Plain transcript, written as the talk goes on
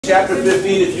Chapter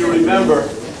 15, if you remember,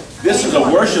 this is a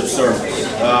worship service.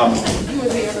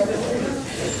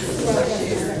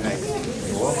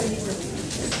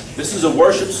 This is a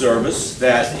worship service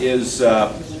that is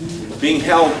being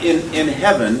held in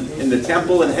heaven, in the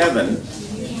temple in heaven,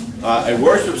 a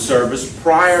worship service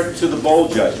prior to the bowl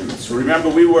judgments. Remember,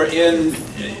 we were in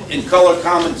color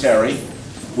commentary,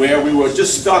 where we were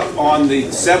just stuck on the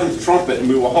seventh trumpet, and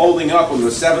we were holding up on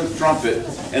the seventh trumpet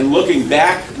and looking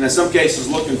back, and in some cases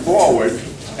looking forward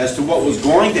as to what was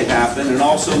going to happen, and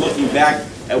also looking back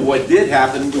at what did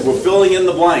happen. We were filling in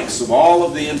the blanks of all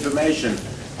of the information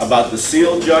about the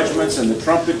seal judgments and the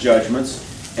trumpet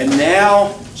judgments. And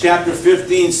now chapter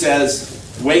 15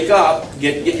 says, wake up,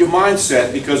 get your mind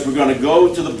set, because we're going to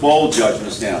go to the bowl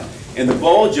judgments now. And the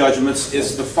bowl judgments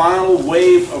is the final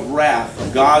wave of wrath,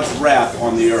 of God's wrath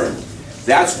on the earth.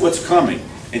 That's what's coming.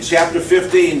 And chapter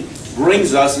 15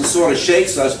 brings us and sort of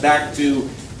shakes us back to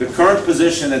the current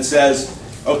position and says,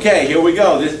 okay, here we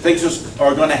go. Things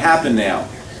are going to happen now.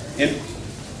 In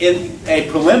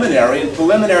preliminary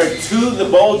to the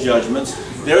bowl judgments,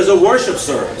 there's a worship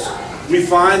service. We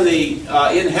find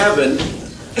in heaven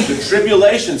the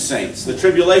tribulation saints. The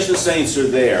tribulation saints are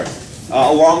there.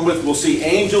 Along with, we'll see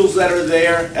angels that are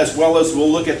there, as well as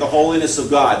we'll look at the holiness of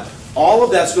God. All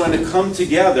of that's going to come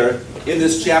together in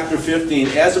this chapter 15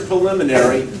 as a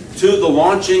preliminary to the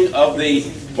launching of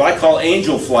what I call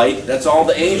angel flight. That's all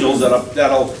the angels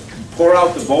that'll pour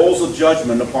out the bowls of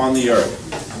judgment upon the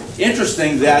earth.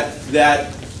 Interesting that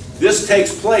this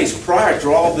takes place prior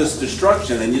to all this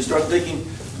destruction, and you start thinking,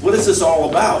 what is this all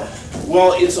about?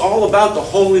 Well, it's all about the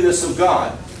holiness of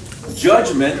God.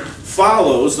 Judgment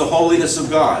follows the holiness of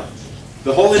God.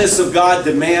 The holiness of God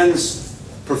demands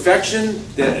perfection.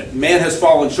 That man has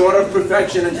fallen short of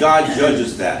perfection, and God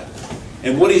judges that.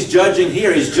 And what he's judging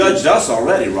here, he's judged us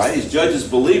already, right? He's judged his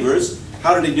believers.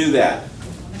 How did he do that?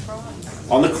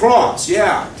 On the cross,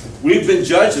 yeah. We've been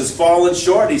judged as fallen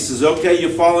short. He says, okay,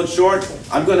 you've fallen short.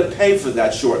 I'm going to pay for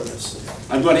that shortness.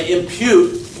 I'm going to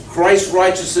impute Christ's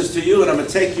righteousness to you, and I'm going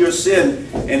to take your sin,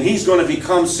 and he's going to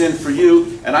become sin for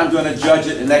you, and I'm going to judge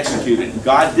it and execute it. And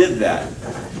God did that.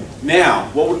 Now,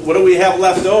 what do we have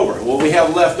left over? Well, we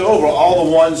have left over all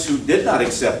the ones who did not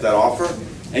accept that offer,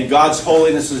 and God's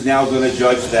holiness is now going to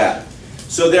judge that.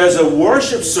 So there's a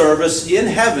worship service in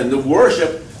heaven, the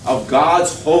worship of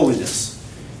God's holiness.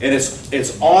 And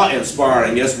it's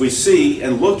awe-inspiring as we see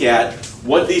and look at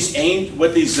what these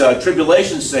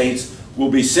tribulation saints will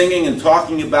be singing and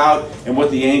talking about, and what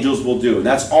the angels will do. And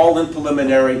that's all in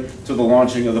preliminary to the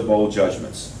launching of the bowl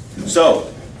judgments.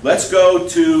 So, let's go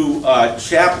to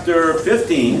chapter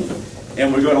 15,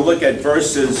 and we're going to look at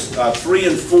verses 3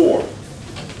 and 4.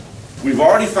 We've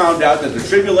already found out that the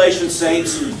tribulation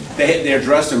saints, they're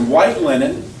dressed in white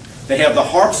linen, they have the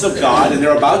harps of God, and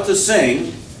they're about to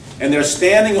sing, and they're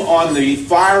standing on the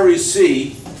fiery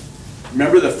sea.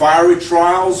 Remember the fiery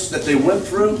trials that they went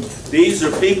through? These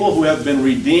are people who have been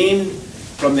redeemed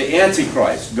from the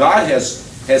Antichrist. God has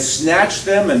snatched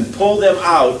them and pulled them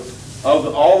out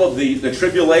of all of the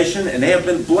tribulation, and they have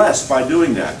been blessed by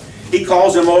doing that. He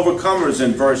calls them overcomers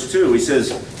in verse 2. He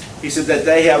said that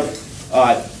they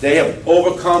have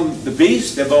overcome the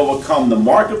beast, they've overcome the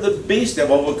mark of the beast, they've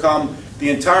overcome the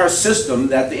entire system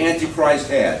that the Antichrist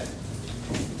had.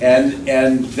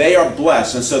 And they are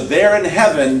blessed. And so they're in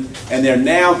heaven, and they're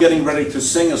now getting ready to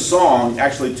sing a song,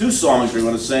 actually 2 songs we're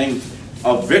going to sing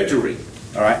of victory.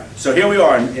 All right? So here we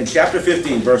are in chapter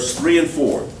 15, verse 3 and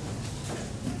 4.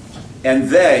 And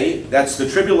they, that's the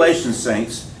tribulation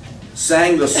saints,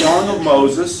 sang the song of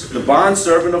Moses, the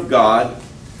bondservant of God,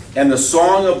 and the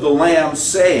song of the Lamb,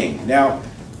 saying. Now,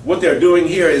 what they're doing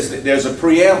here is that there's a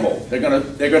preamble. They're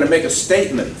going to make a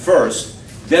statement first.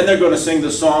 Then they're going to sing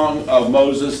the song of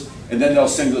Moses, and then they'll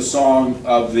sing the song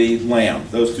of the Lamb,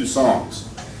 those 2 songs.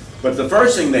 But the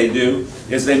first thing they do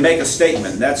is they make a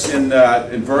statement. That's in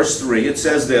verse 3. It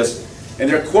says this, and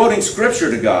they're quoting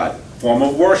Scripture to God, form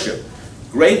of worship.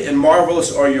 Great and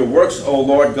marvelous are your works, O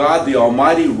Lord God, the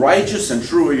Almighty. Righteous and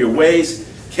true are your ways,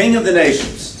 King of the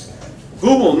nations.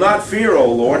 Who will not fear,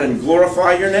 O Lord, and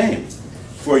glorify your name?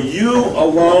 For you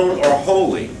alone are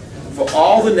holy. For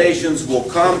all the nations will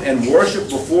come and worship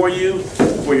before you,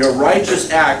 for your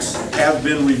righteous acts have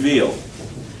been revealed.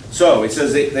 So, it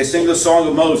says they sing the song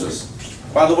of Moses.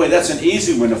 By the way, that's an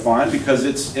easy one to find because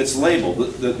it's labeled.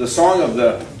 The song of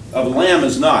the Lamb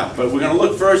is not. But we're going to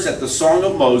look first at the song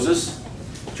of Moses.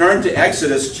 Turn to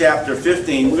Exodus chapter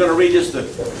 15. We're going to read just a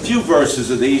few verses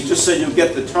of these, just so you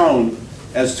get the tone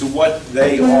as to what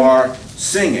they are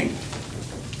singing.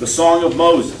 The song of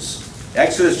Moses.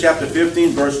 Exodus chapter 15,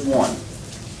 verse 1.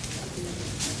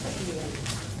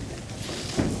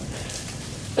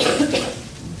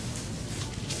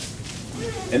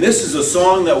 And this is a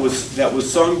song that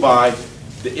was sung by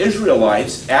the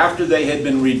Israelites after they had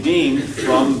been redeemed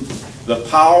from the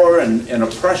power and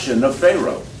oppression of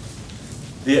Pharaoh.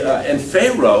 And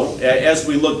Pharaoh, as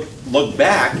we look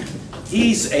back,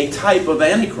 he's a type of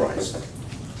Antichrist.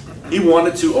 He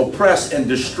wanted to oppress and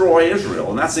destroy Israel,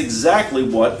 and that's exactly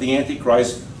what the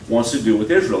Antichrist wants to do with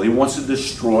Israel. He wants to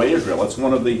destroy Israel. That's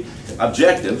one of the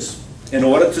objectives in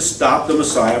order to stop the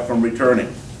Messiah from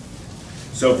returning.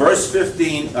 So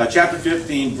chapter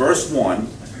 15, verse 1,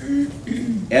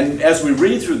 and as we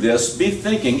read through this, be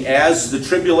thinking as the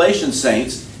tribulation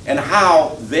saints and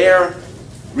how their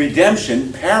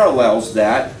redemption parallels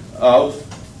that of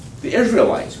the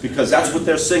Israelites, because that's what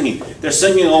they're singing. They're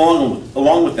singing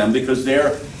along with them because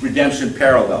their redemption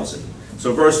parallels it.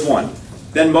 So verse 1,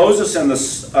 then Moses and the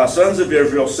sons of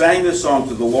Israel sang this song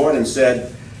to the Lord and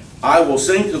said, I will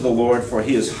sing to the Lord, for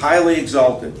he is highly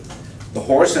exalted. The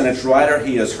horse and its rider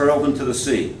he has hurled into the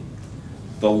sea.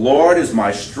 The Lord is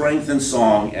my strength and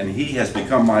song, and he has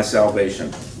become my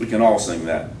salvation. We can all sing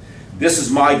that. This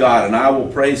is my God, and I will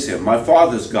praise him. My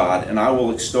father's God, and I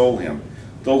will extol him.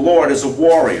 The Lord is a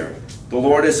warrior. The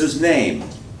Lord is his name.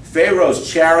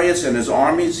 Pharaoh's chariots and his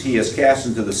armies he has cast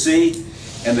into the sea,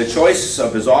 and the choice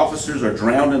of his officers are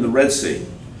drowned in the Red Sea.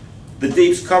 The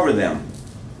deeps cover them.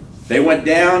 They went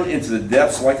down into the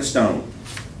depths like a stone.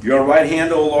 Your right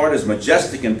hand, O Lord, is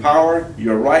majestic in power.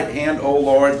 Your right hand, O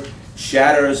Lord,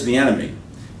 shatters the enemy.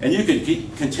 And you can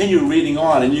continue reading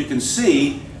on, and you can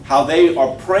see how they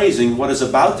are praising what is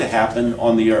about to happen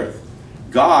on the earth.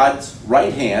 God's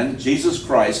right hand, Jesus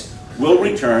Christ, will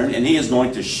return, and he is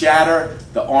going to shatter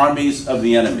the armies of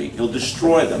the enemy. He'll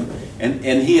destroy them. And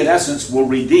he, in essence, will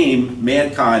redeem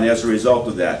mankind as a result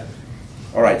of that.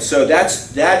 All right, so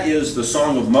that is the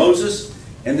Song of Moses.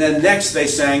 And then next they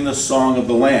sang the Song of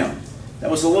the Lamb. That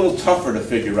was a little tougher to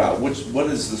figure out. What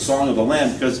is the Song of the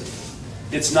Lamb? Because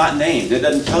it's not named. It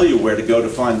doesn't tell you where to go to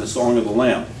find the Song of the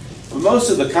Lamb. But most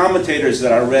of the commentators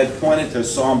that I read pointed to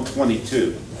Psalm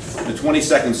 22, the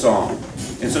 22nd Psalm.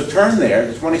 And so turn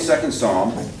there, the 22nd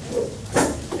Psalm.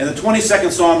 And the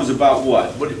 22nd Psalm is about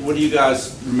what? What do you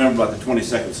guys remember about the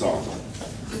 22nd Psalm?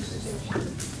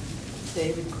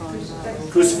 David crying out.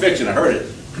 Crucifixion, I heard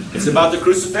it. It's about the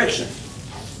crucifixion.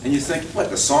 And you think,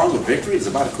 what, the Song of Victory is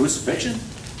about a crucifixion?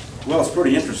 Well, it's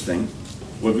pretty interesting.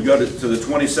 When we go to the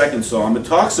 22nd Psalm, it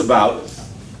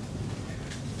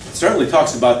certainly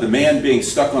talks about the man being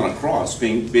stuck on a cross,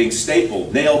 being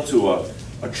stapled, nailed to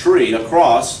a tree, a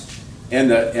cross, and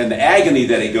the agony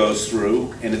that he goes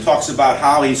through. And it talks about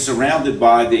how he's surrounded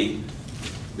by the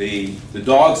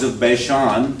dogs of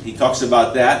Bashan. He talks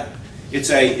about that.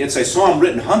 It's a psalm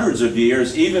written hundreds of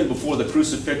years, even before the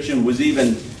crucifixion was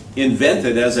even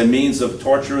invented as a means of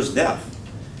torturous death.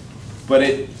 But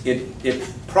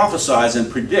it prophesies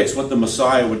and predicts what the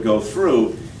Messiah would go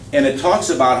through, and it talks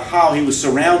about how he was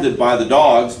surrounded by the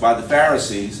dogs, by the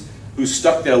Pharisees, who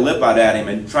stuck their lip out at him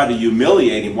and tried to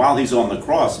humiliate him while he's on the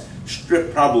cross,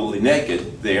 stripped probably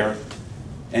naked there,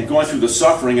 and going through the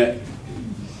suffering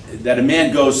that a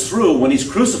man goes through when he's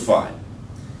crucified.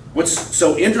 What's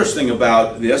so interesting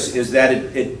about this is that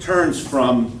it turns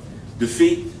from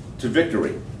defeat to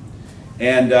victory.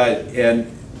 And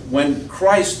when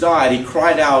Christ died, he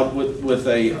cried out with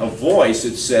a voice,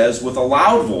 it says, with a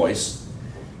loud voice,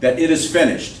 that it is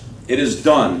finished. It is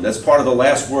done. That's part of the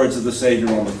last words of the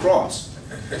Savior on the cross.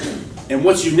 And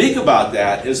what's unique about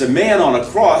that is a man on a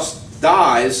cross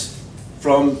dies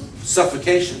from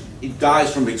suffocation. He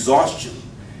dies from exhaustion.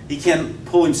 He can't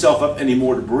pull himself up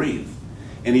anymore to breathe.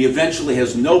 And he eventually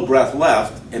has no breath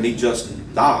left, and he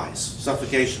just dies.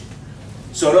 Suffocation.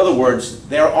 So in other words,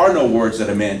 there are no words that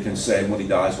a man can say when he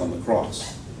dies on the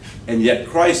cross. And yet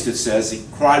Christ, it says, he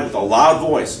cried with a loud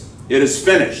voice, it is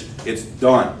finished, it's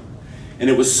done. And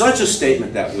it was such a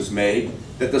statement that was made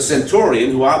that the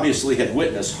centurion, who obviously had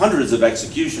witnessed hundreds of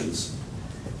executions,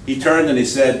 he turned and he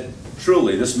said,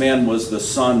 truly, this man was the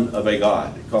son of a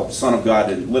God. He called the Son of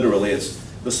God, and literally it's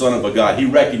the Son of a God. He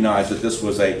recognized that this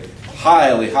was a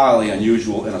highly, highly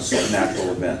unusual and a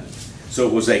supernatural event. So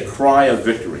it was a cry of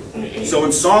victory. So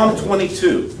in Psalm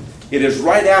 22, it is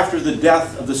right after the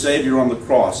death of the Savior on the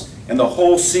cross, and the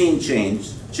whole scene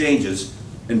changes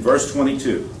in verse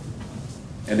 22.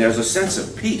 And there's a sense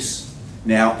of peace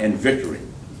now and victory.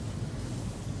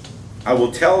 I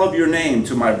will tell of your name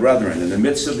to my brethren. In the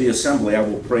midst of the assembly I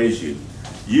will praise you.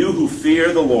 You who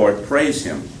fear the Lord, praise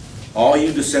him. All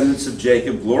you descendants of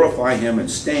Jacob, glorify him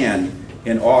and stand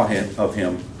in awe of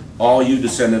him, all you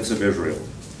descendants of Israel.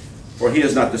 For he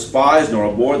has not despised nor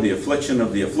abhorred the affliction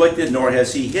of the afflicted, nor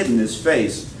has he hidden his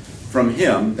face from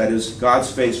him, that is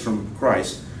God's face from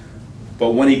Christ.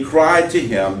 But when he cried to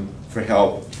him for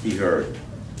help he heard.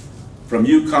 From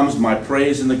you comes my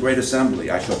praise in the great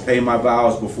assembly. I shall pay my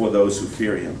vows before those who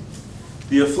fear him.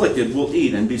 The afflicted will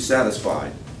eat and be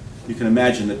satisfied. You can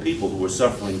imagine the people who were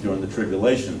suffering during the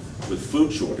tribulation with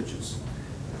food shortages.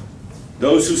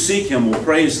 Those who seek him will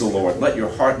praise the Lord. Let your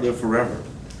heart live forever.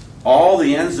 All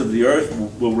the ends of the earth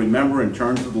will remember and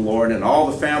turn to the Lord, and all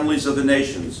the families of the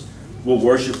nations will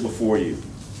worship before you.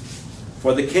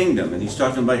 For the kingdom, and he's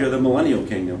talking about here the millennial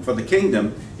kingdom, for the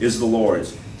kingdom is the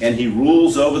Lord's, and he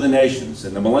rules over the nations.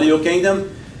 And the millennial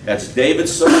kingdom, that's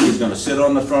David's son. He's going to sit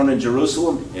on the throne in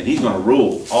Jerusalem, and he's going to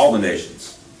rule all the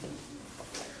nations.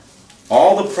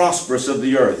 All the prosperous of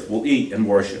the earth will eat and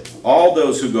worship. All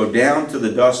those who go down to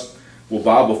the dust will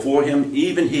bow before him,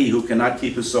 even he who cannot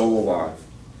keep his soul alive.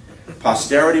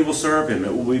 Posterity will serve him.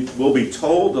 It will be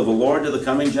told of the Lord to the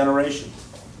coming generation.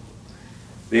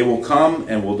 They will come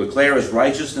and will declare his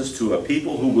righteousness to a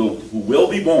people who will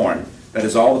be born, that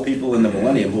is, all the people in the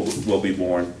millennium who will be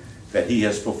born, that he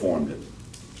has performed it.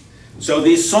 So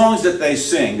these songs that they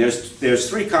sing, there's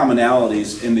three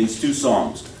commonalities in these two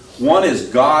songs. One is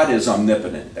God is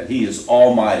omnipotent, that he is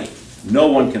almighty. No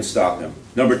one can stop him.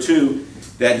 Number two,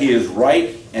 that he is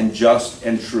right and just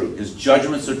and true. His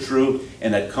judgments are true,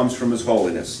 and that comes from his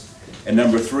holiness. And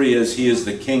number three is he is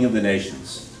the King of the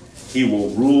nations. He will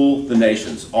rule the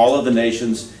nations, all of the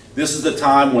nations. This is the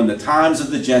time when the times of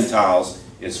the Gentiles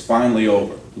is finally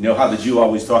over. You know how the Jew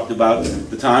always talked about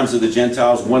the times of the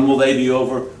Gentiles? When will they be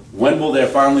over? When will there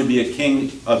finally be a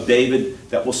king of David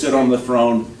that will sit on the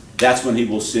throne? That's when he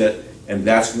will sit, and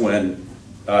that's when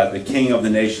the King of the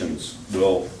nations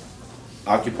will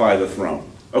occupy the throne.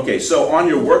 Okay, so on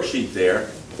your worksheet there,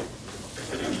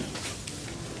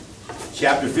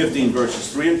 chapter 15,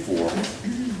 verses 3 and 4,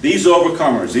 these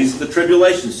overcomers, these are the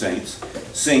tribulation saints,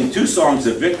 sing two songs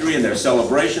of victory in their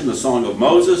celebration, the song of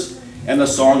Moses and the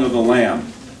song of the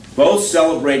Lamb. Both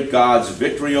celebrate God's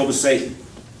victory over Satan.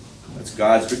 That's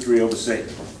God's victory over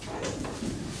Satan.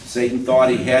 Satan thought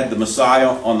he had the Messiah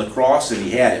on the cross, and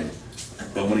he had him.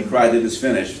 But when he cried it is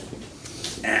finished,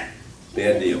 bad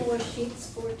deal. 4 sheets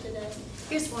for today.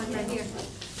 Here's one right here.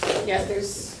 Yeah,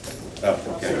 there's. Oh,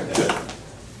 okay, good.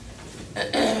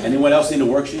 Anyone else need a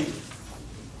worksheet?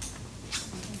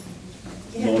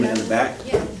 Mona in the back?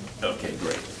 Yeah. Okay,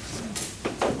 great.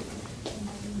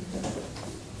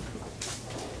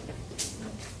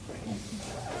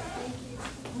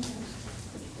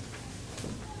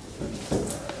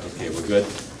 Okay, we're good.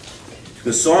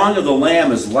 The Song of the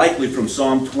Lamb is likely from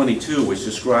Psalm 22, which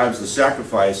describes the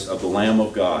sacrifice of the Lamb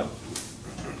of God.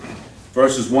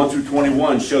 Verses 1 through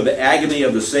 21 show the agony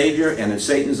of the Savior, and in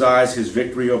Satan's eyes, his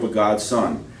victory over God's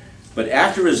Son. But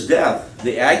after his death,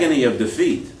 the agony of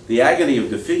defeat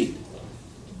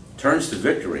turns to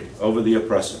victory over the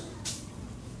oppressor.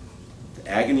 The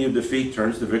agony of defeat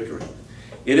turns to victory.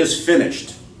 It is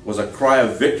finished was a cry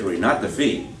of victory, not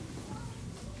defeat.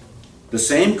 The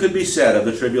same could be said of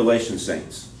the tribulation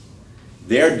saints.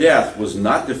 Their death was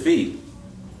not defeat.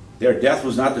 Their death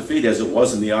was not defeat as it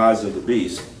was in the eyes of the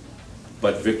beast,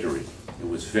 but victory. It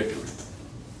was victory.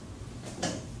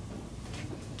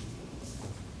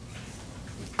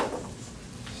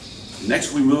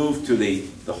 Next we move to the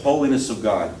holiness of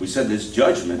God. We said this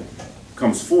judgment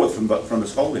comes forth from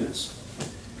his holiness.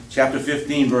 Chapter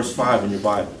 15, verse 5 in your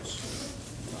Bibles.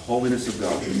 The holiness of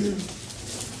God.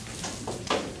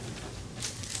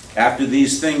 After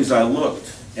these things I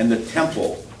looked, and the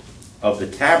temple of the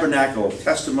tabernacle of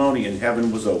testimony in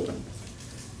heaven was opened.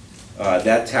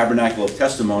 That tabernacle of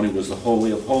testimony was the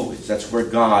Holy of Holies. That's where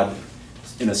God,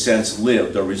 in a sense,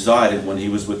 lived or resided when he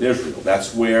was with Israel.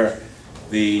 That's where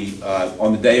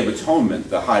on the Day of Atonement,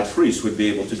 the high priest would be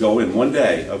able to go in one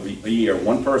day of a year,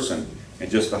 one person,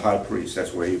 and just the high priest.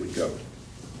 That's where he would go.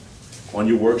 On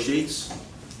your worksheets,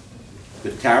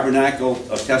 the tabernacle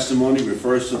of testimony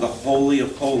refers to the Holy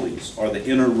of Holies, or the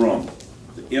inner room.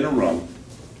 The inner room,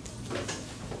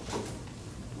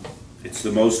 it's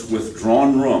the most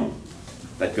withdrawn room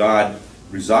that God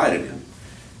resided in.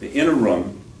 The inner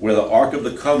room where the Ark of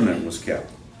the Covenant was kept.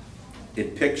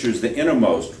 It pictures the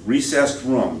innermost, recessed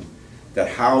room that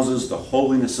houses the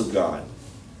holiness of God.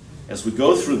 As we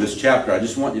go through this chapter, I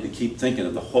just want you to keep thinking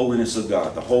of the holiness of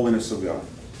God, the holiness of God.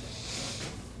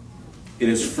 It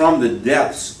is from the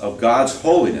depths of God's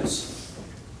holiness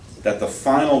that the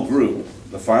final group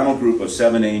of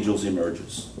 7 angels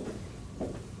emerges.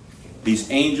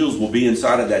 These angels will be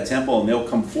inside of that temple, and they'll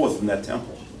come forth from that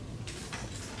temple.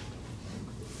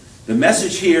 The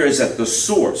message here is that the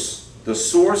source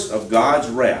of God's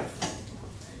wrath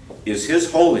is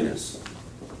his holiness,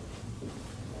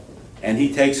 and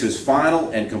he takes his final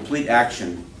and complete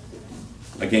action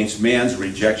against man's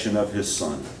rejection of his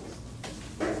Son.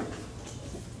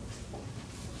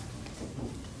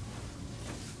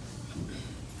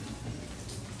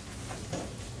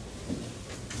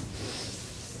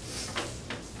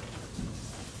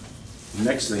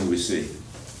 Next thing we see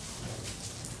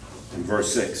in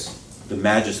verse 6, the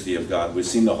majesty of God. We've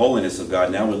seen the holiness of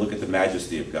God. Now we look at the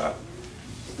majesty of God.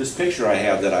 This picture I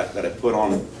have that I put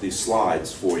on these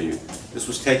slides for you, this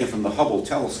was taken from the Hubble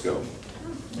telescope.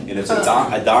 And it's a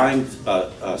dying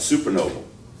supernova.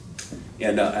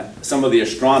 And some of the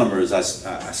astronomers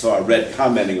I read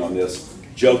commenting on this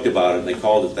joked about it, and they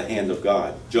called it the hand of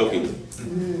God, jokingly.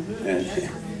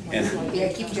 And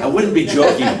I wouldn't be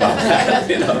joking about that.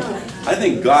 You know, I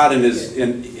think God in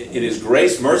His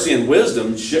grace, mercy, and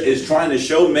wisdom is trying to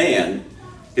show man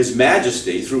His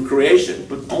majesty through creation.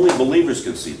 But only believers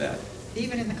can see that.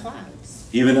 Even in the clouds.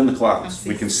 Even in the clouds,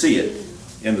 we can see it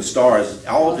in the stars,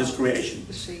 all of His creation.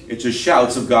 It just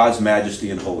shouts of God's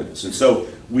majesty and holiness. And so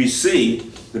we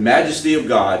see the majesty of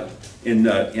God in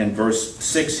verse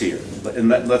 6 here. And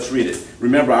let's read it.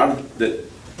 Remember,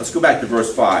 let's go back to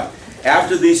verse 5.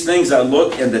 After these things I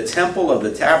looked, and the temple of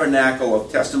the tabernacle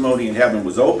of testimony in heaven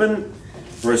was open.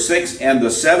 Verse 6, and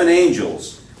the 7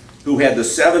 angels who had the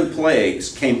 7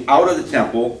 plagues came out of the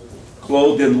temple,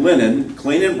 clothed in linen,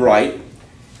 clean and bright,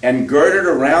 and girded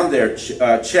around their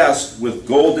chests with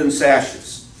golden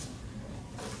sashes.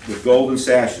 With golden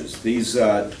sashes. These,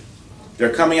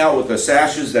 they're coming out with the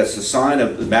sashes. That's the sign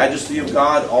of the majesty of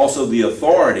God, also the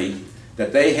authority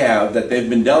that they have, that they've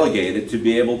been delegated to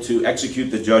be able to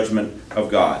execute the judgment of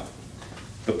God.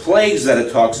 The plagues that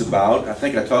it talks about, I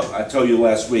think I told you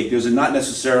last week, those are not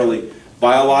necessarily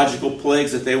biological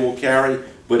plagues that they will carry,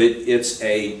 but it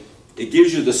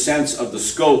gives you the sense of the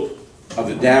scope of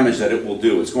the damage that it will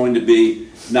do. It's going to be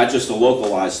not just a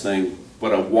localized thing,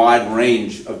 but a wide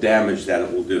range of damage that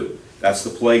it will do. That's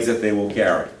the plagues that they will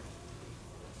carry.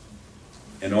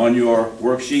 And on your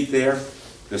worksheet there,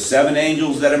 the 7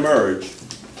 angels that emerge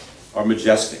are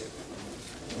majestic,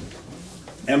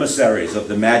 emissaries of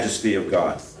the majesty of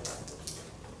God.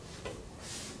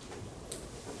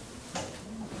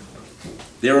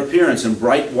 Their appearance in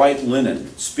bright white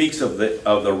linen speaks of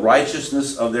the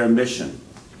righteousness of their mission.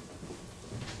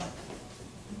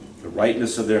 The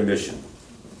rightness of their mission.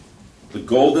 The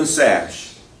golden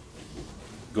sash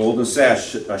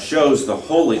shows the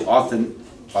holy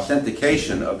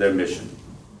authentication of their mission.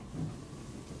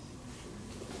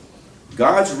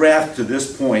 God's wrath to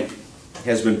this point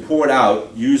has been poured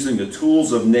out using the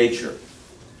tools of nature.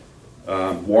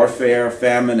 Warfare,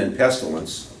 famine, and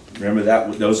pestilence. Remember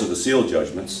that, those are the seal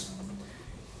judgments.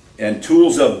 And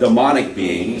tools of demonic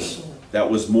beings, that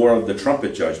was more of the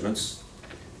trumpet judgments,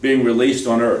 being released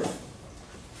on earth.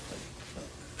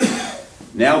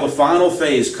 Now the final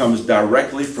phase comes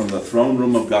directly from the throne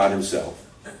room of God Himself.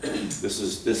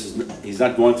 He's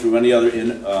not going through any other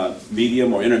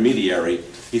medium or intermediary.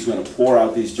 He's going to pour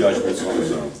out these judgments on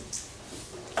His own.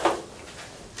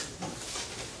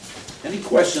 Any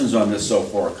questions on this so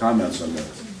far? Comments on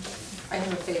this? I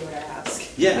have a favor to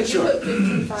ask. Yeah, Could sure. you put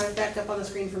 15.5 back up on the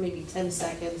screen for maybe 10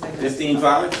 seconds?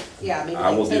 15.5? Yeah, maybe I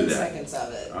will like do 10 that. seconds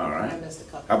of it. All right. I missed a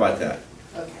couple. How about that?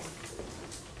 Okay.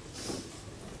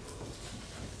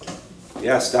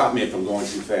 Yeah, stop me if I'm going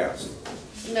too fast.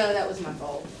 No, that was my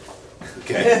fault.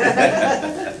 Okay.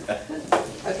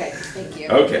 Okay, thank you.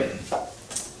 Okay.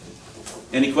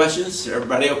 Any questions?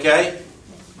 Everybody okay?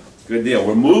 Good deal.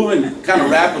 We're moving kind of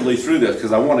rapidly through this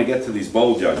because I want to get to these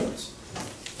bowl judgments.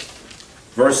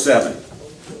 Verse 7.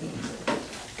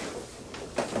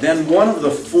 Then one of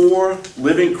the 4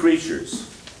 living creatures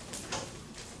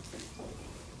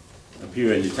up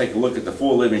here, and you take a look at the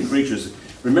 4 living creatures.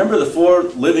 Remember the 4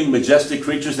 living majestic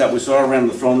creatures that we saw around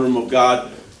the throne room of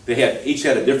God? They each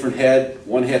had a different head.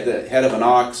 One had the head of an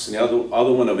ox, and the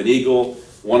other one of an eagle,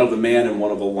 one of a man, and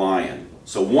one of a lion.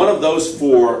 So one of those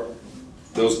 4,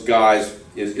 those guys,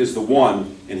 is the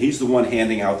one, and he's the one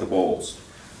handing out the bowls.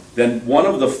 Then one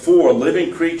of the 4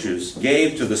 living creatures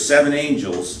gave to the 7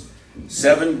 angels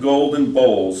 7 golden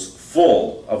bowls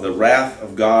full of the wrath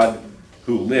of God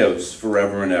who lives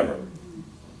forever and ever.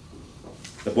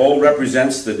 The bowl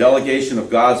represents the delegation of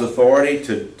God's authority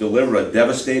to deliver a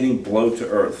devastating blow to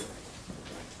earth.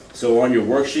 So on your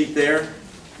worksheet there,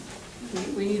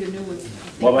 We need a new one.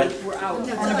 what? We're out. On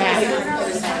the back.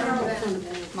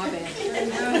 My bad.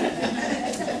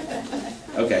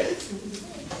 Okay.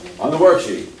 On the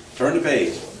worksheet, turn the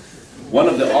page. One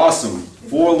of the awesome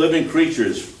 4 living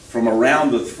creatures from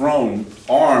around the throne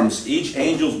arms each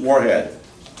angel's warhead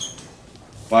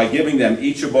by giving them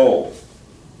each a bowl.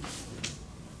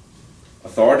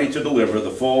 Authority to deliver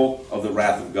the full of the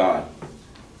wrath of God.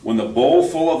 When the bowl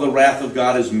full of the wrath of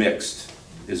God is mixed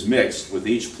with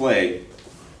each plague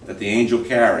that the angel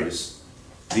carries,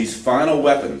 these final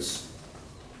weapons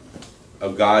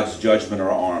of God's judgment are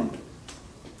armed.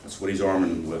 That's what he's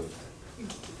arming them with.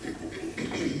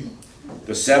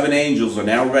 The 7 angels are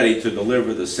now ready to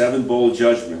deliver the 7 bowl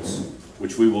judgments,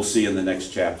 which we will see in the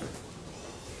next chapter.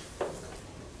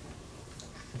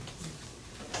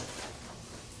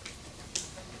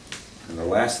 And the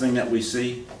last thing that we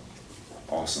see,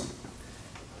 awesome.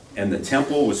 And the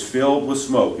temple was filled with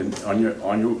smoke, in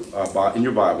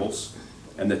your Bibles.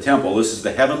 And the temple, this is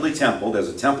the heavenly temple. There's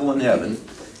a temple in heaven,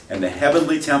 and the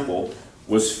heavenly temple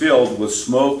was filled with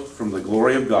smoke from the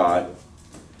glory of God,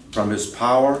 from His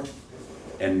power,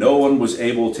 and no one was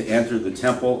able to enter the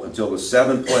temple until the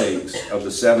 7 plagues of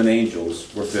the 7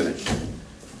 angels were finished.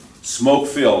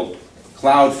 Smoke-filled,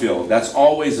 cloud-filled. That's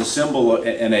always a symbol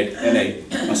and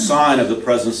a sign of the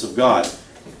presence of God.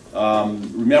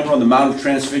 Remember on the Mount of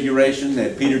Transfiguration, they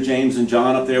had Peter, James, and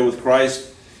John up there with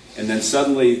Christ, and then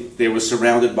suddenly they were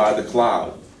surrounded by the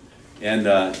cloud. And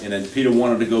then Peter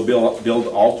wanted to go build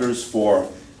altars for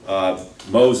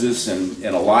Moses and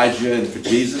Elijah and for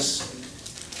Jesus.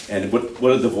 And what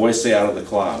did the voice say out of the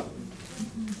cloud?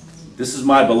 This is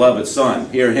my beloved son,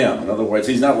 hear him. In other words,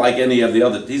 he's not like any of the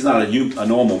other, he's not a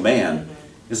normal man.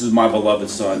 This is my beloved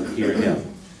son, hear him.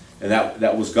 And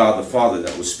that was God the Father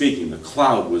that was speaking. The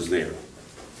cloud was there.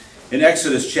 In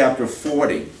Exodus chapter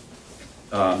 40,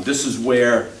 this is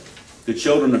where the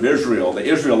children of Israel, the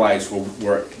Israelites,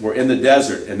 were in the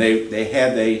desert, and they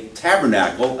had a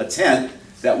tabernacle, a tent,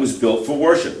 that was built for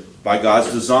worship by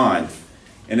God's design.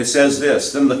 And it says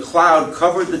this, then the cloud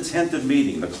covered the tent of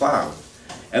meeting, the cloud,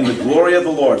 and the glory of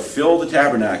the Lord filled the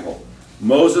tabernacle.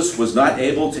 Moses was not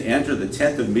able to enter the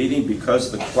tent of meeting because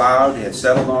the cloud had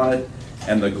settled on it,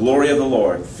 and the glory of the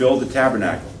Lord filled the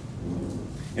tabernacle.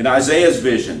 In Isaiah's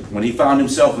vision, when he found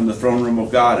himself in the throne room of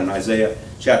God in Isaiah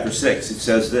chapter 6, it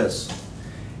says this,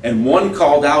 and one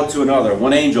called out to another,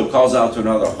 one angel calls out to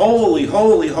another, holy,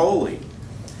 holy, holy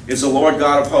is the Lord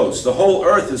God of hosts. The whole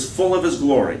earth is full of His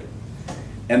glory.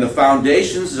 And the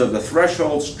foundations of the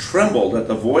thresholds trembled at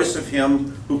the voice of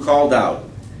Him who called out,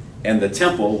 and the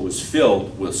temple was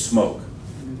filled with smoke,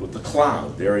 with the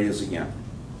cloud. There he is again.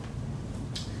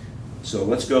 So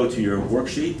let's go to your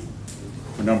worksheet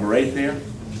for number 8 there.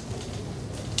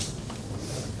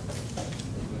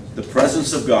 The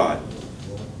presence of God.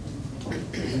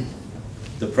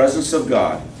 The presence of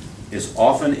God is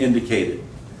often indicated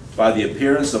by the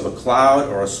appearance of a cloud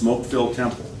or a smoke-filled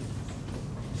temple.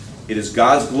 It is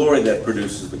God's glory that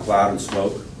produces the cloud and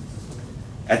smoke.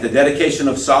 At the dedication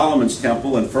of Solomon's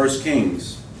temple in 1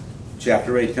 Kings,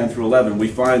 chapter 8, 10 through 11, we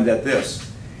find that this,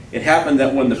 it happened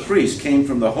that when the priest came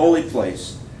from the holy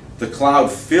place, the cloud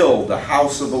filled the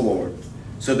house of the Lord,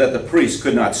 so that the priest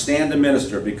could not stand to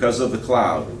minister because of the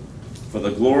cloud, for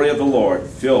the glory of the Lord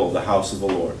filled the house of the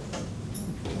Lord.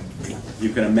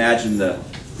 You can imagine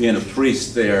being a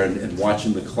priest there and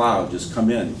watching the cloud just come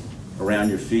in around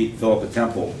your feet, fill up the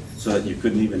temple, so that you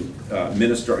couldn't even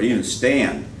minister or even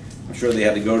stand. I'm sure they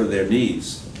had to go to their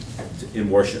knees in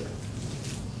worship.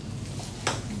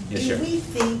 Yes, Do sir. we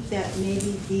think that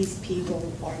maybe these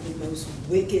people are the most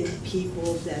wicked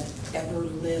people that ever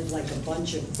lived, like a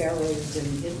bunch of pharaohs and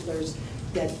Hitlers,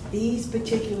 that these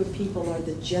particular people are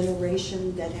the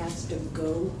generation that has to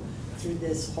go through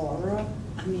this horror?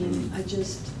 I mean,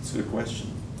 That's a good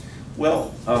question.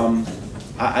 Well,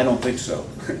 I don't think so.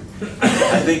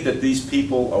 I think that these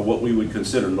people are what we would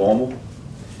consider normal.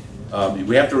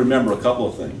 We have to remember a couple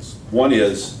of things. One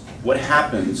is, what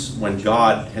happens when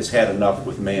God has had enough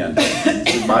with man?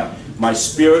 My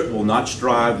spirit will not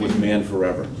strive with man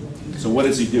forever. So what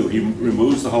does He do? He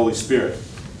removes the Holy Spirit.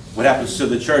 What happens to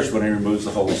the church when He removes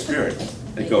the Holy Spirit?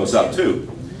 It goes up too.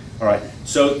 All right.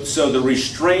 So the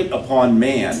restraint upon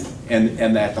man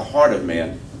and at the heart of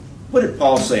man. What did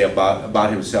Paul say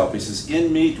about himself? He says,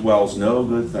 in me dwells no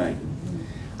good thing.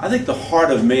 I think the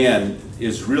heart of man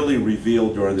is really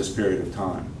revealed during this period of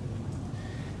time.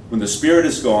 When the Spirit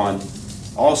is gone,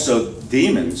 also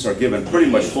demons are given pretty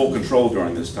much full control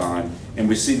during this time. And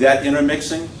we see that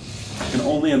intermixing. I can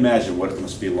only imagine what it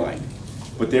must be like.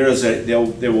 But there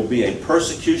will be a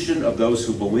persecution of those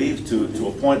who believe to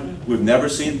a point we've never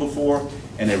seen before,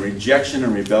 and a rejection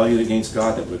and rebellion against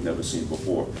God that we've never seen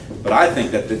before. But I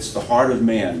think that it's the heart of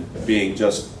man being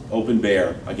just open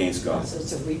bare against God. so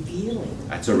it's a revealing.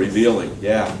 That's a revealing.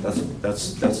 Yeah,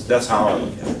 that's how I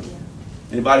look at it.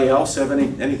 Anybody else have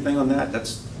anything on that?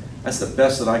 That's the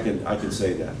best that I can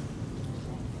say that.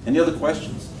 Any other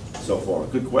questions so far?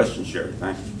 Good question, Sherry.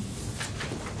 Thank you.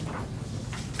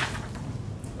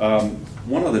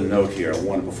 One other note here.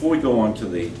 Before we go on to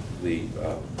the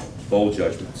bowl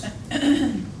judgments.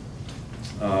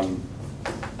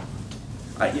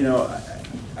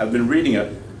 I've been reading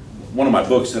one of my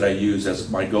books that I use as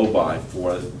my go-by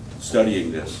for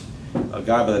studying this. a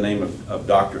guy by the name of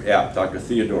Dr. Epp, Dr.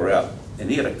 Theodore Epp, and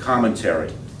he had a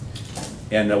commentary.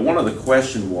 And one of the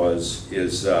question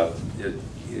is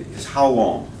how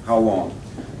long? How long?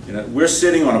 You know, we're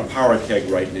sitting on a powder keg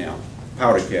right now,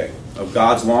 powder keg of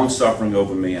God's long suffering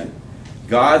over man.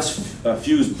 God's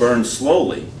fuse burns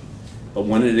slowly, but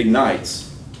when it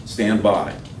ignites, stand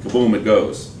by. Kaboom, it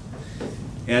goes.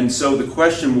 And so the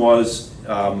question was,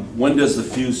 when does the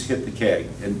fuse hit the keg?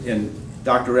 And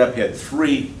Dr. Epp had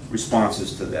 3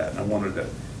 responses to that, and I wanted to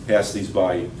pass these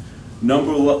by you.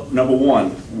 Number one,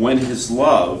 when his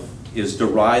love is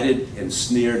derided and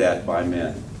sneered at by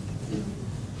men.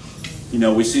 You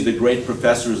know, we see the great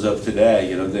professors of today,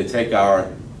 you know, they take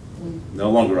no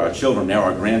longer our children, now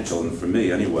our grandchildren, for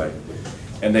me anyway,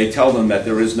 and they tell them that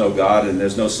there is no God and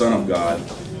there's no Son of God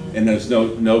and there's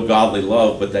no godly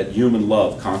love, but that human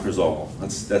love conquers all.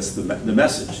 That's the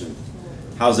message. And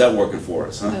how's that working for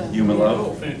us, huh? Human love?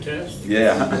 Oh, fantastic.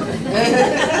 Yeah.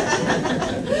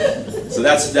 So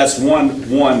that's one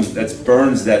that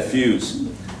burns that fuse.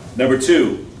 Number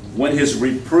 2, when his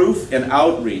reproof and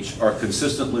outreach are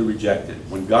consistently rejected.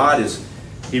 When God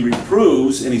he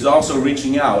reproves and he's also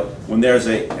reaching out. When there's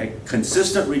a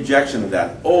consistent rejection of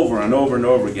that over and over and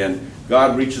over again,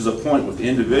 God reaches a point with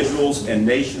individuals and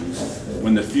nations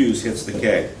when the fuse hits the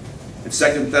keg. In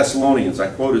 2 Thessalonians, I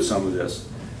quoted some of this.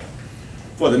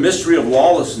 For the mystery of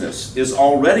lawlessness is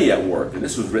already at work, and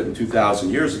this was written 2,000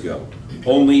 years ago.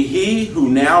 Only he who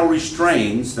now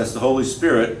restrains, that's the Holy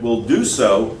Spirit, will do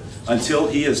so until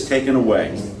he is taken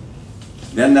away.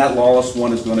 Then that lawless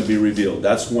one is going to be revealed.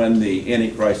 That's when the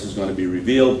Antichrist is going to be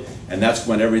revealed, and that's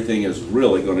when everything is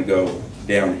really going to go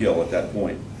downhill at that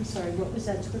point. I'm sorry, what was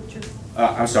that scripture?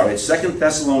 I'm sorry, it's 2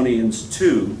 Thessalonians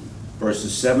 2,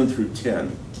 verses 7 through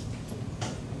 10.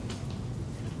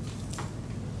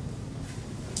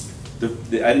 I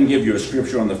didn't give you a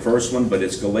scripture on the first one, but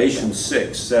it's Galatians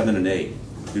 6, 7 and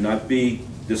 8. Do not be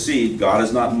deceived, God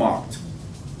is not mocked.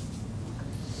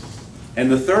 And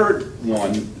the third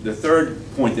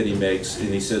point that he makes, and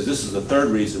he says this is the third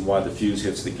reason why the fuse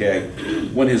hits the keg,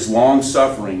 when his long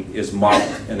suffering is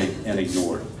mocked and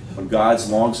ignored. When God's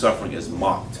long suffering is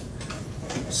mocked.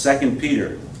 2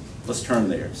 Peter, let's turn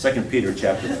there. 2 Peter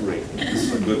chapter 3. This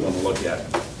is a good one to look at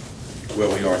where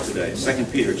we are today. 2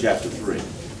 Peter chapter 3.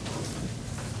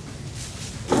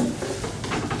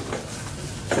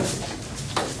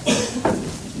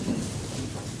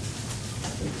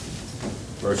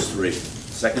 Verse 3.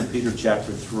 2 Peter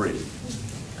chapter 3.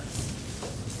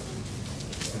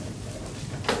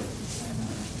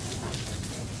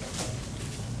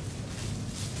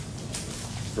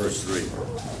 Verse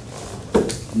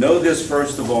 3. Know this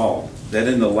first of all, that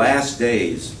in the last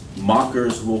days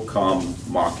mockers will come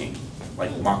mocking,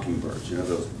 like mockingbirds, you know,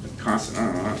 those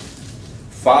constant,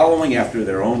 following after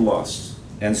their own lusts,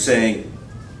 and saying,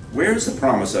 where is the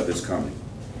promise of his coming?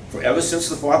 For ever since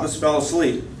the fathers fell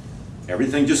asleep,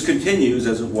 everything just continues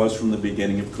as it was from the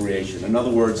beginning of creation. In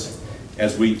other words,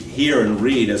 as we hear and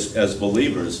read as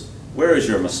believers, where is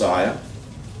your Messiah?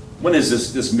 When is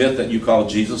this myth that you call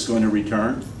Jesus going to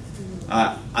return?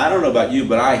 I don't know about you,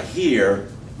 but I hear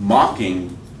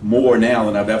mocking more now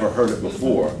than I've ever heard it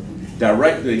before,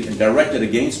 directed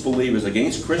against believers,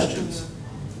 against Christians.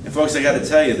 And folks, I got to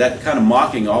tell you, that kind of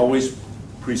mocking always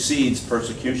precedes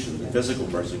persecution, physical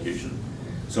persecution.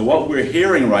 So what we're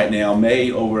hearing right now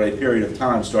may, over a period of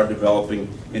time, start developing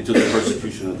into the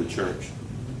persecution of the church.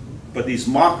 But these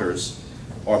mockers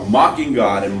are mocking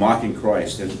God and mocking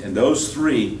Christ. And those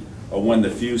three are when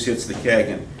the fuse hits the keg.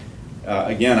 And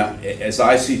again, as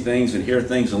I see things and hear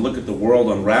things and look at the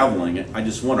world unraveling, I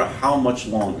just wonder how much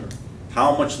longer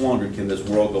can this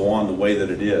world go on the way that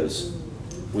it is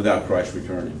without Christ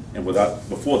returning and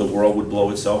before the world would blow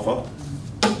itself up.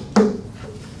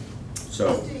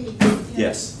 So,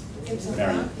 yes. It's a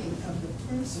Marion. blocking of the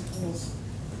principles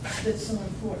that's so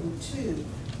important too,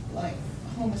 like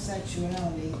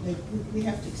homosexuality, that we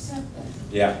have to accept that.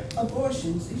 Yeah.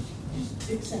 Abortions,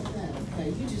 just accept that, okay,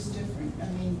 you're just different. I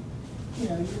mean, you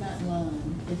know, you're not in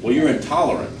line. Well, you're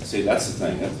intolerant. See, that's the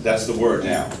thing. That's the word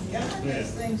now. God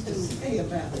has things to say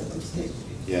about those things.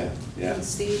 Yeah, yeah. And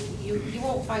Steve, you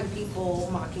won't find people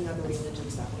mocking other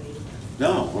religions that way.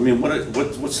 No, I mean,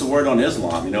 what's the word on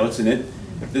Islam? You know,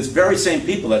 this very same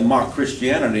people that mock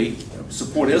Christianity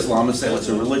support Islam and say, well, it's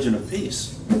a religion of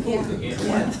peace. Yeah.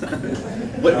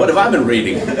 What have I been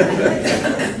reading?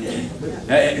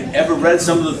 Ever read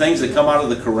some of the things that come out of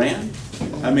the Quran?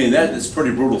 I mean, that is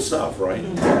pretty brutal stuff, right?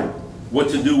 What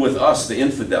to do with us, the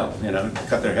infidel, you know,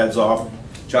 cut their heads off,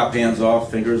 chop hands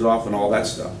off, fingers off, and all that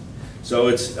stuff. So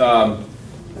it's, the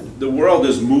world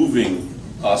is moving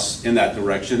us in that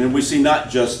direction, and we see not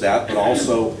just that, but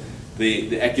also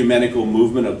the ecumenical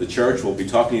movement of the church. We'll be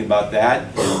talking about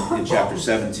that in chapter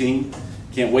 17.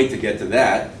 Can't wait to get to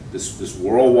that. This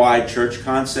worldwide church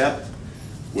concept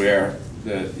where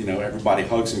everybody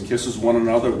hugs and kisses one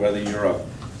another, whether you're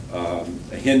a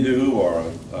Hindu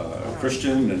or a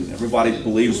Christian, and everybody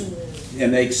believes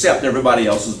and they accept everybody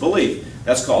else's belief.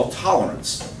 That's called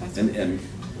tolerance, and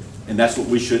that's what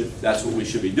we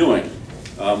should be doing.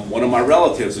 One of my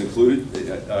relatives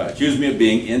accused me of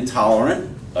being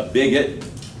intolerant, a bigot,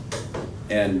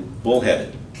 and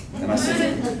bullheaded. And I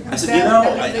said, you know,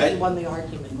 They won the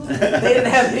argument. They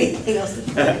didn't have anything else to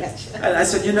throw at you. and I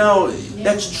said, you know,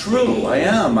 that's true. I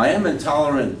am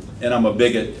intolerant, and I'm a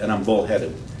bigot, and I'm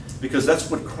bullheaded, because that's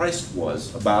what Christ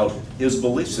was about his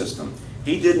belief system.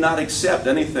 He did not accept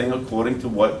anything according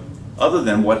to other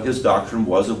than what his doctrine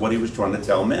was of what he was trying to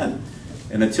tell men.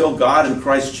 And until God and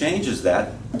Christ changes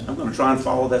that, I'm going to try and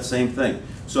follow that same thing.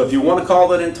 So if you want to call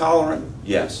that intolerant,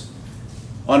 yes.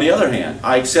 On the other hand,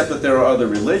 I accept that there are other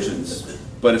religions,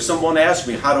 but if someone asks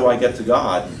me, how do I get to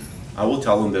God? I will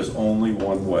tell them there's only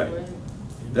one way.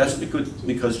 That's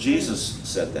because Jesus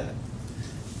said that.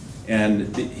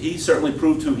 And he certainly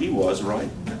proved who he was, right?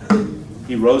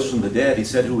 He rose from the dead. He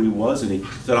said who he was, and he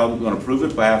said, I'm going to prove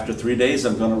it by after 3 days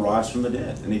I'm going to rise from the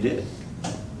dead. And he did.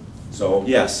 So,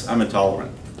 yes, I'm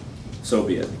intolerant. So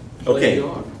be it. Okay. Glad you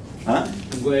are. Huh?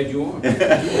 I'm glad you are.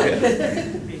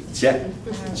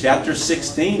 Chapter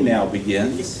 16 now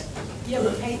begins. You have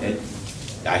a paper? And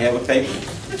I have a paper.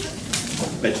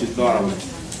 Bet you thought I was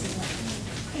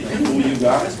fool you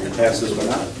guys and pass this one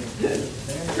out.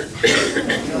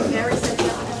 Mary said no.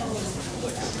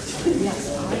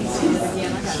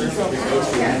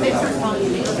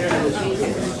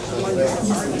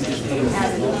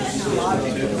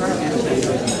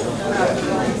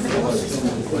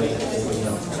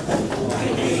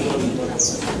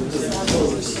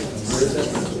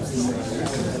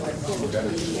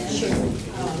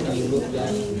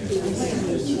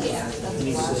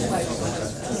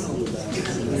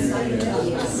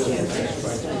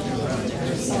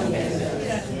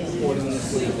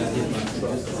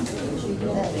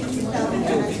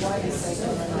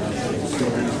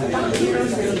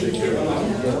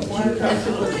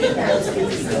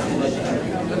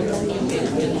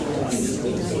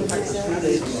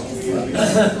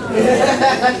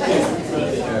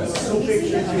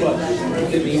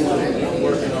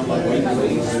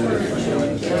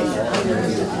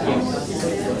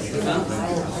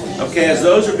 Okay, as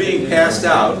those are being passed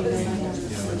out,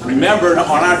 remember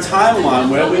on our timeline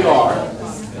where we are,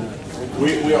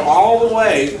 we are all the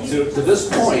way to this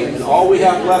point, and all we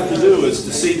have left to do is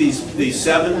to see these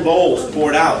 7 bowls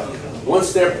poured out.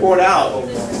 Once they're poured out,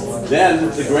 then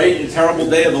the great and terrible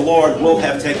day of the Lord will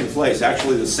have taken place.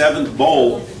 Actually, the 7th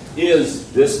bowl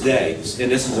is this day,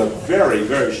 and this is a very,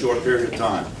 very short period of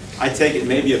time. I take it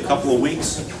maybe a couple of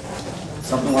weeks,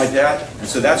 something like that, and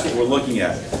so that's what we're looking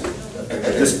at.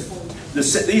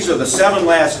 These are the 7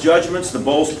 last judgments, the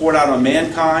bowls poured out on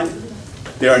mankind.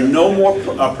 There are no more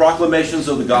proclamations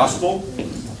of the gospel.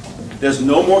 There's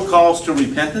no more calls to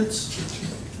repentance.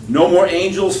 No more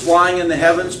angels flying in the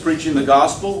heavens preaching the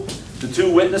gospel. The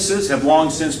 2 witnesses have long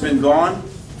since been gone,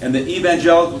 and the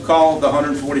evangelical call of the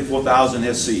 144,000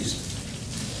 has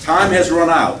ceased. Time has run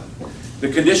out.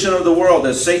 The condition of the world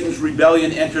as Satan's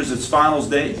rebellion enters its final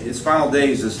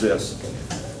days is this: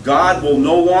 God will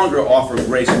no longer offer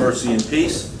grace, mercy, and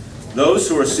peace. Those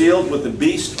who are sealed with the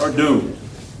beast are doomed.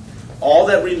 All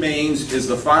that remains is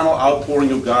the final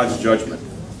outpouring of God's judgment.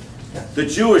 The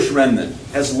Jewish remnant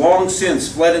has long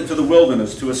since fled into the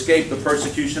wilderness to escape the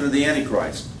persecution of the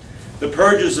Antichrist. The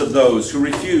purges of those who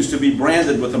refuse to be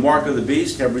branded with the mark of the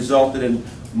beast have resulted in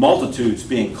multitudes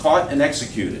being caught and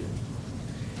executed.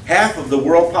 Half of the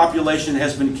world population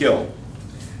has been killed.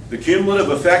 The cumulative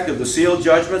effect of the sealed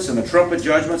judgments and the trumpet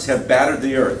judgments have battered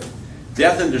the earth.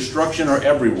 Death and destruction are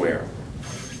everywhere.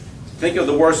 Think of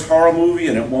the worst horror movie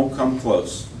and it won't come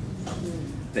close.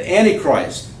 The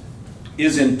Antichrist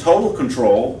is in total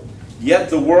control, yet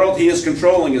the world he is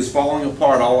controlling is falling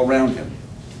apart all around him.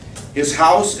 His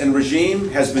house and regime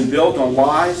has been built on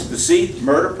lies, deceit,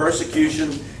 murder,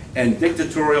 persecution, and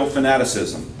dictatorial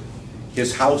fanaticism.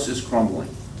 His house is crumbling.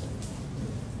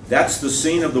 That's the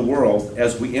scene of the world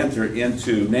as we enter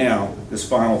into now this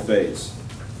final phase.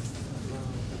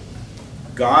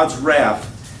 God's wrath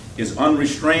is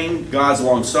unrestrained, God's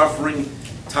long-suffering,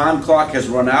 time clock has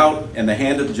run out, and the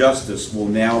hand of justice will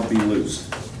now be loosed.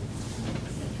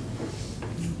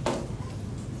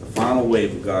 The final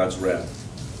wave of God's wrath.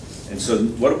 And so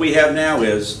what we have now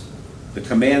is the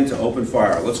command to open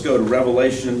fire. Let's go to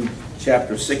Revelation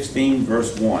chapter 16,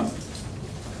 verse 1.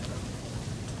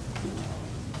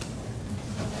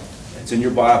 It's in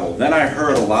your Bible. Then I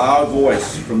heard a loud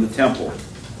voice from the temple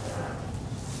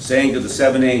saying to the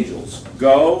 7 angels,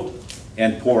 "Go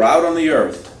and pour out on the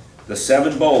earth the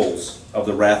 7 bowls of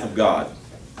the wrath of God."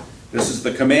 This is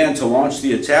the command to launch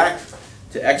the attack,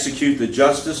 to execute the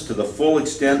justice to the full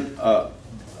extent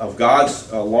of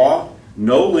God's law.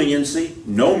 No leniency,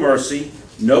 no mercy,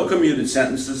 no commuted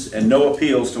sentences, and no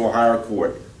appeals to a higher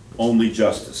court. Only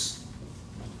justice.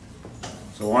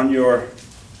 So on your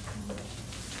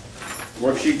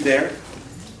worksheet there,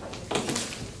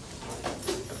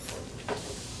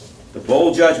 the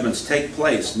bowl judgments take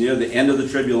place near the end of the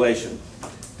tribulation.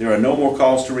 There are no more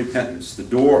calls to repentance. The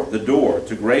door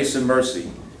to grace and mercy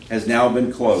has now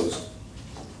been closed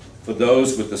for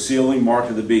those with the sealing mark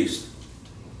of the beast.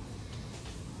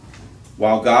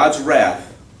 While God's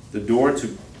wrath, the door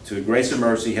to grace and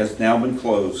mercy has now been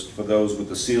closed for those with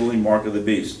the sealing mark of the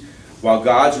beast. While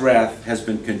God's wrath has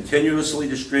been continuously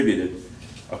distributed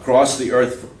across the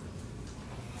earth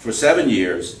for 7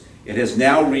 years, it has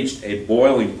now reached a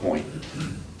boiling point.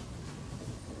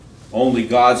 Only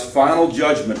God's final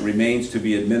judgment remains to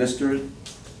be administered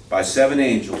by 7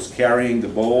 angels carrying the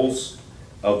bowls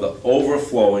of the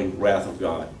overflowing wrath of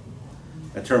God.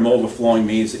 That term overflowing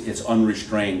means it's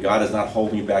unrestrained. God is not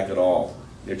holding you back at all.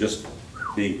 They're just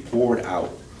being poured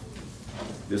out.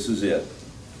 This is it.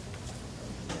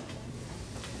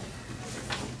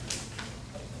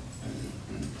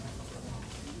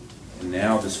 And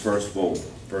now this first bowl,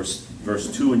 verse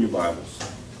 2 in your Bibles.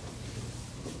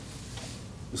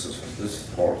 This is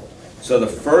horrible. So the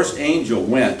first angel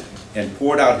went and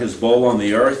poured out his bowl on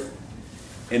the earth,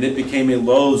 and it became a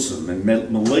loathsome and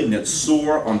malignant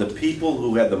sore on the people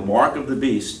who had the mark of the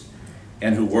beast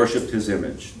and who worshipped his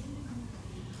image.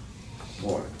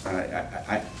 Boy,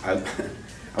 I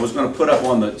was going to put up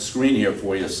on the screen here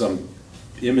for you some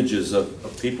images of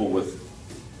people with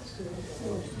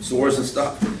sores and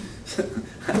stuff.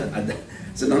 I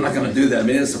said, I'm not going to do that. I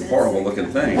mean, it's a horrible looking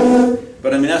thing.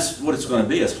 But I mean, that's what it's going to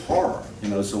be, is horror. You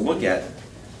know, so look at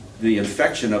the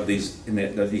infection of these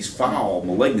foul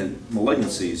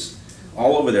malignancies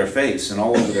all over their face and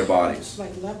all over their bodies.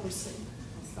 Like leprosy.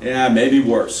 Yeah, maybe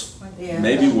worse. Yeah.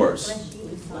 Maybe worse.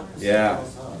 Yeah.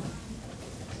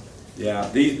 Yeah.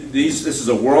 This is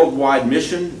a worldwide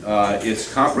mission.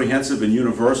 It's comprehensive and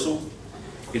universal.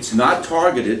 It's not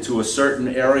targeted to a certain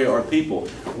area or people.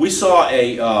 We saw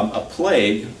a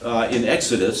plague in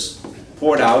Exodus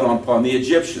poured out upon the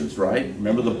Egyptians, right?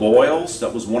 Remember the boils?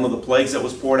 That was one of the plagues that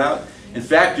was poured out. In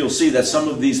fact, you'll see that some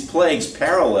of these plagues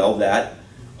parallel that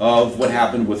of what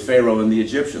happened with Pharaoh and the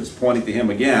Egyptians, pointing to him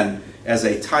again as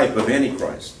a type of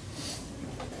Antichrist.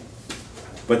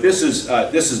 But this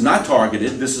is not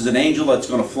targeted. This is an angel that's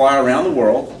going to fly around the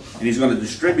world, and he's going to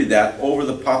distribute that over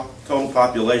the total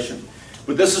population.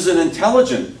 But this is an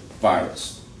intelligent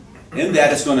virus, in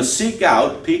that it's going to seek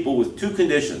out people with 2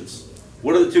 conditions.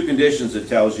 What are the 2 conditions it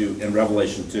tells you in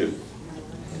Revelation 2?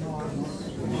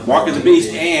 Mark of the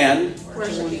beast and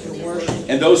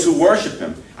those who worship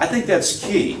him. I think that's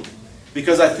key,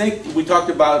 because I think we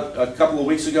talked about a couple of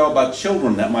weeks ago about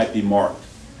children that might be marked.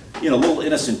 You know, little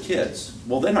innocent kids.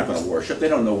 Well, they're not going to worship. They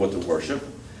don't know what to worship.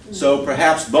 So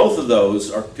perhaps both of those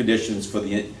are conditions for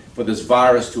this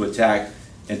virus to attack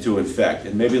and to infect.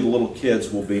 And maybe the little kids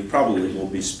probably will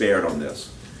be spared on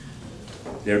this.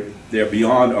 They're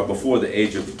beyond or before the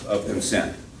age of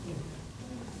consent.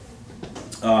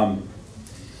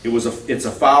 It's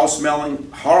a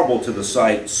foul-smelling, horrible to the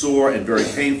sight, sore and very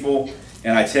painful.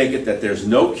 And I take it that there's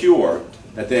no cure,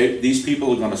 that these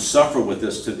people are going to suffer with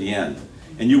this to the end.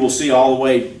 And you will see all the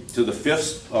way to the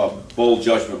 5th bowl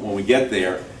judgment when we get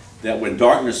there, that when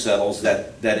darkness settles,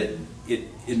 that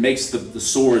it makes the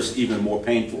sores even more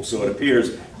painful. So it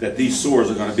appears that these sores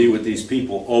are going to be with these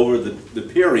people over the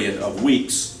period of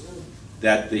weeks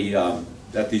that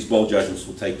these bowl judgments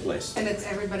will take place. And it's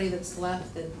everybody that's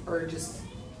left that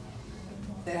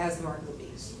has the mark of the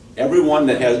beast. Everyone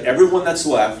that's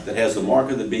left that has the mark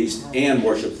of the beast and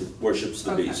worships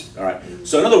the beast. All right.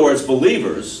 So in other words,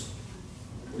 believers,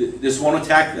 this won't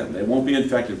attack them. They won't be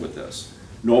infected with this.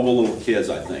 Nor will little kids,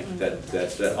 I think,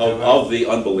 of the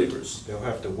unbelievers. They'll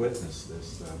have to witness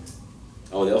this, though.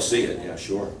 Oh, they'll see it. Yeah,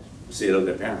 sure. See it of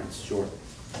their parents. Sure.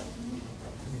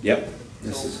 Yep.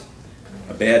 This is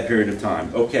a bad period of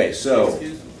time. Okay, so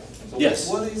Excuse me. So yes.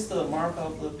 What is the mark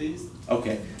of the beast?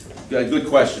 Okay, good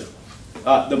question.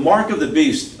 The mark of the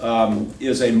beast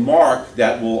is a mark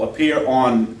that will appear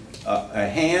on a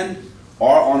hand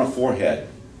or on a forehead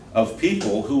of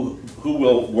people who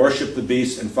will worship the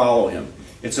beast and follow him.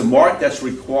 It's a mark that's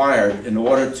required in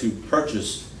order to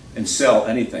purchase and sell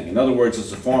anything. In other words,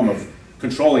 it's a form of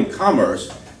controlling commerce,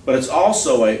 but it's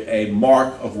also a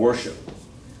mark of worship.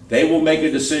 They will make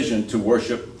a decision to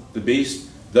worship the beast.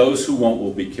 Those who won't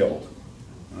will be killed.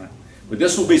 All right? But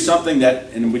this will be something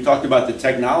that, and we talked about the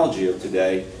technology of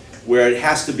today, where it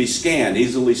has to be scanned,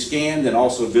 easily scanned, and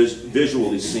also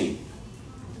visually seen.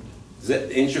 Does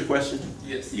that answer your question?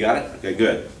 Yes. You got it? Okay,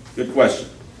 good. Good question.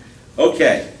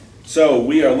 Okay, so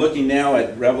we are looking now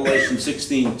at Revelation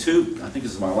 16:2. I think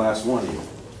this is my last one here.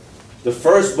 The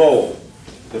first bowl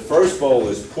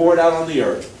is poured out on the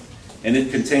earth, and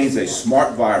it contains a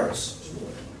smart virus.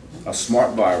 A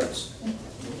smart virus.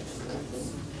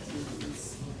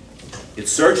 It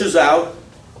searches out,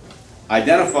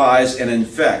 identifies, and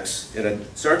infects.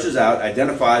 It searches out,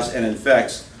 identifies, and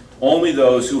infects only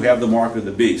those who have the mark of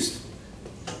the beast.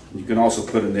 You can also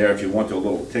put in there, if you want to, a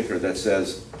little ticker that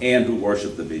says, and who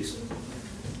worship the beast.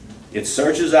 It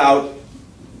searches out,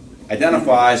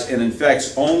 identifies, and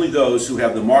infects only those who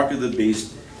have the mark of the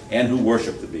beast and who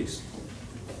worship the beast.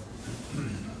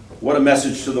 What a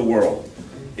message to the world.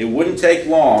 It wouldn't take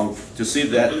long to see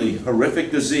that the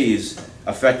horrific disease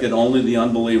affected only the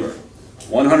unbeliever.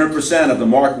 100% of the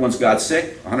marked ones got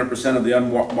sick, 100% of the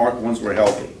unmarked ones were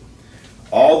healthy.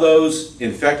 All those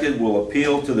infected will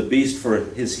appeal to the beast for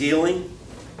his healing.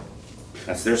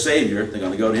 That's their savior. They're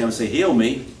going to go to him and say, heal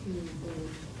me.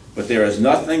 But there is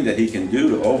nothing that he can do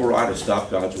to override or stop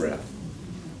God's wrath.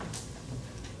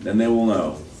 Then they will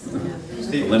know.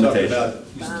 Steve,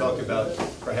 you talk about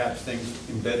perhaps things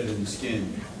embedded in the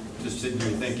skin. Just sitting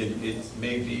here thinking, it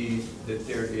may be that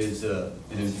there is an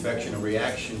infection, a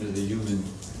reaction to the human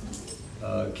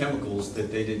chemicals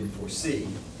that they didn't foresee.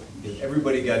 If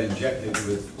everybody got injected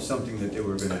with something that they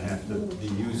were going to have to be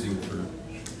using for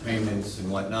payments and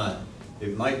whatnot,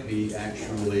 it might be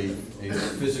actually a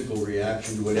physical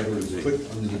reaction to whatever is put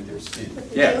underneath their skin.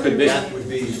 Yeah, it could be. That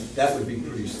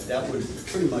would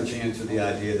pretty much answer the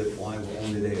idea that why were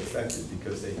only they affected,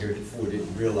 because they heretofore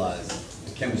didn't realize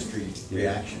the chemistry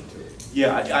reaction to it.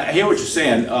 Yeah, I hear what you're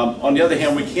saying. On the other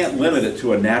hand, we can't limit it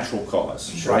to a natural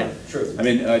cause, right? True. I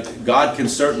mean, God can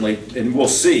certainly, and we'll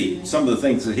see, some of the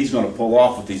things that he's going to pull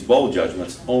off with these bowl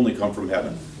judgments only come from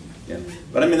heaven. Yeah.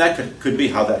 But I mean, that could be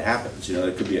how that happens. You know,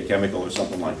 it could be a chemical or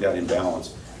something like that,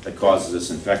 imbalance, that causes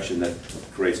this infection that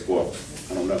creates boil.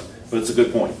 I don't know. But it's a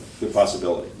good point, good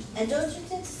possibility. And don't you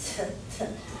think,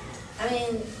 I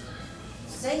mean,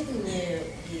 Satan knew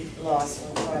he lost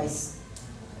when Christ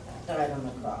died on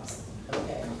the cross,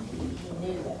 okay? He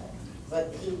knew that.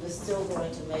 But he was still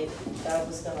going to God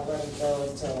was going to let him go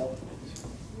until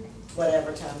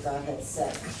whatever time God had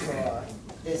set for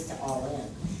this to all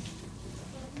end.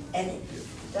 And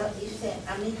don't you think,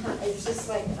 I mean, it's just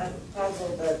like I'm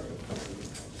puzzled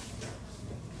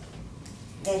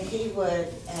that he would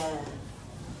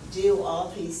do all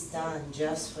he's done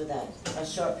just for that, a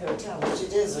short period of time, which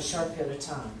it is a short period of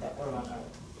time that we're on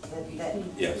earth.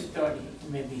 Yes.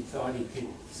 Maybe he thought he could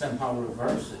somehow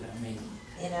reverse it. I mean,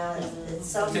 You know, at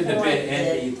some to point. the bit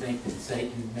end, do you think that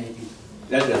Satan maybe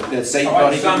That Satan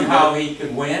thought he could somehow he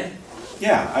could win?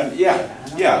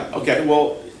 Yeah. Okay.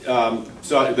 Well,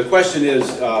 so the question is,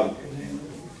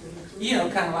 You know,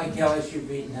 kind of like LSU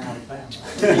beating Alabama.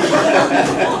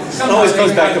 it always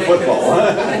comes back to football.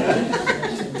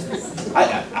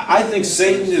 I think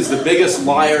Satan is the biggest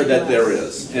liar that there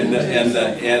is, and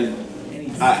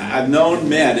I've known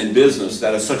men in business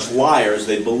that are such liars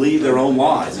they believe their own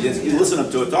lies. You listen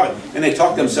to it talk, and they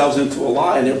talk themselves into a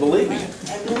lie, and they're believing it.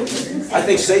 I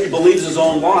think Satan believes his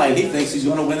own lie, and he thinks he's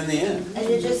going to win in the end. And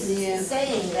you're just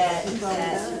saying that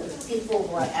people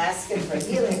were asking for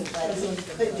healing, but he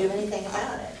couldn't do anything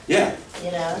about it. Yeah.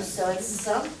 You know, so at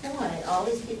some point, all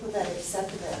these people that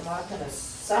accepted that mark and are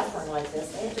suffering like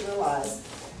this, they have to realize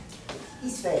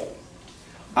he's fake.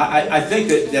 I think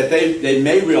that they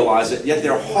may realize it, yet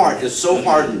their heart is so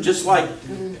hardened, just like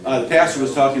the pastor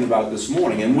was talking about this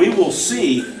morning. And we will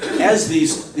see as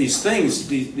these things,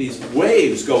 these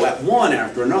waves go at one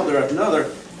after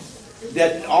another,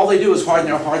 that all they do is harden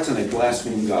their hearts and they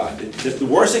blaspheme God. The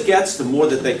worse it gets, the more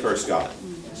that they curse God.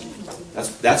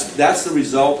 That's the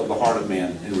result of the heart of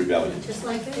man in rebellion. Just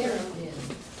like Pharaoh did.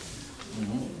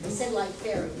 They said like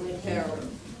Pharaoh.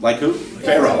 Like who?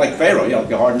 Pharaoh. Like Pharaoh, yeah, like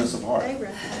the hardness of heart.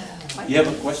 You have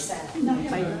a question?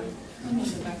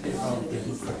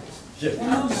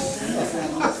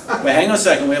 Wait, hang on a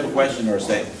second. We have a question or a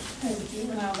statement.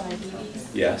 Juvenile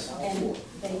diabetes. Yes. And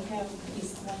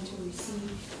he's going to receive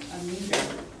a meter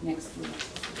next week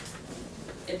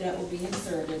that will be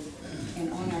inserted,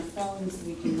 and on our phones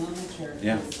we can monitor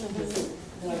his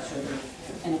blood sugar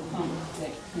and a pump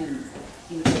that can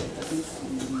inject the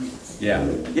insulin he needs.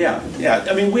 Yeah.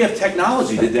 I mean, we have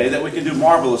technology today that we can do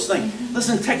marvelous things.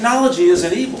 Listen, technology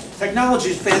isn't evil.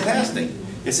 Technology is fantastic.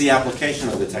 It's the application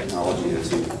of the technology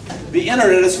that's evil. The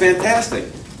internet is fantastic,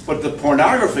 but the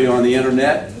pornography on the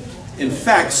internet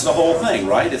infects the whole thing,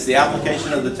 right? It's the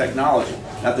application of the technology,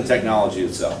 not the technology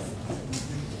itself.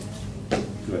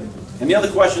 Good. Any other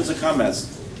questions or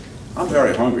comments? I'm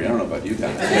very hungry. I don't know about you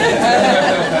guys.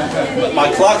 But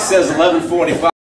my clock says 11:45.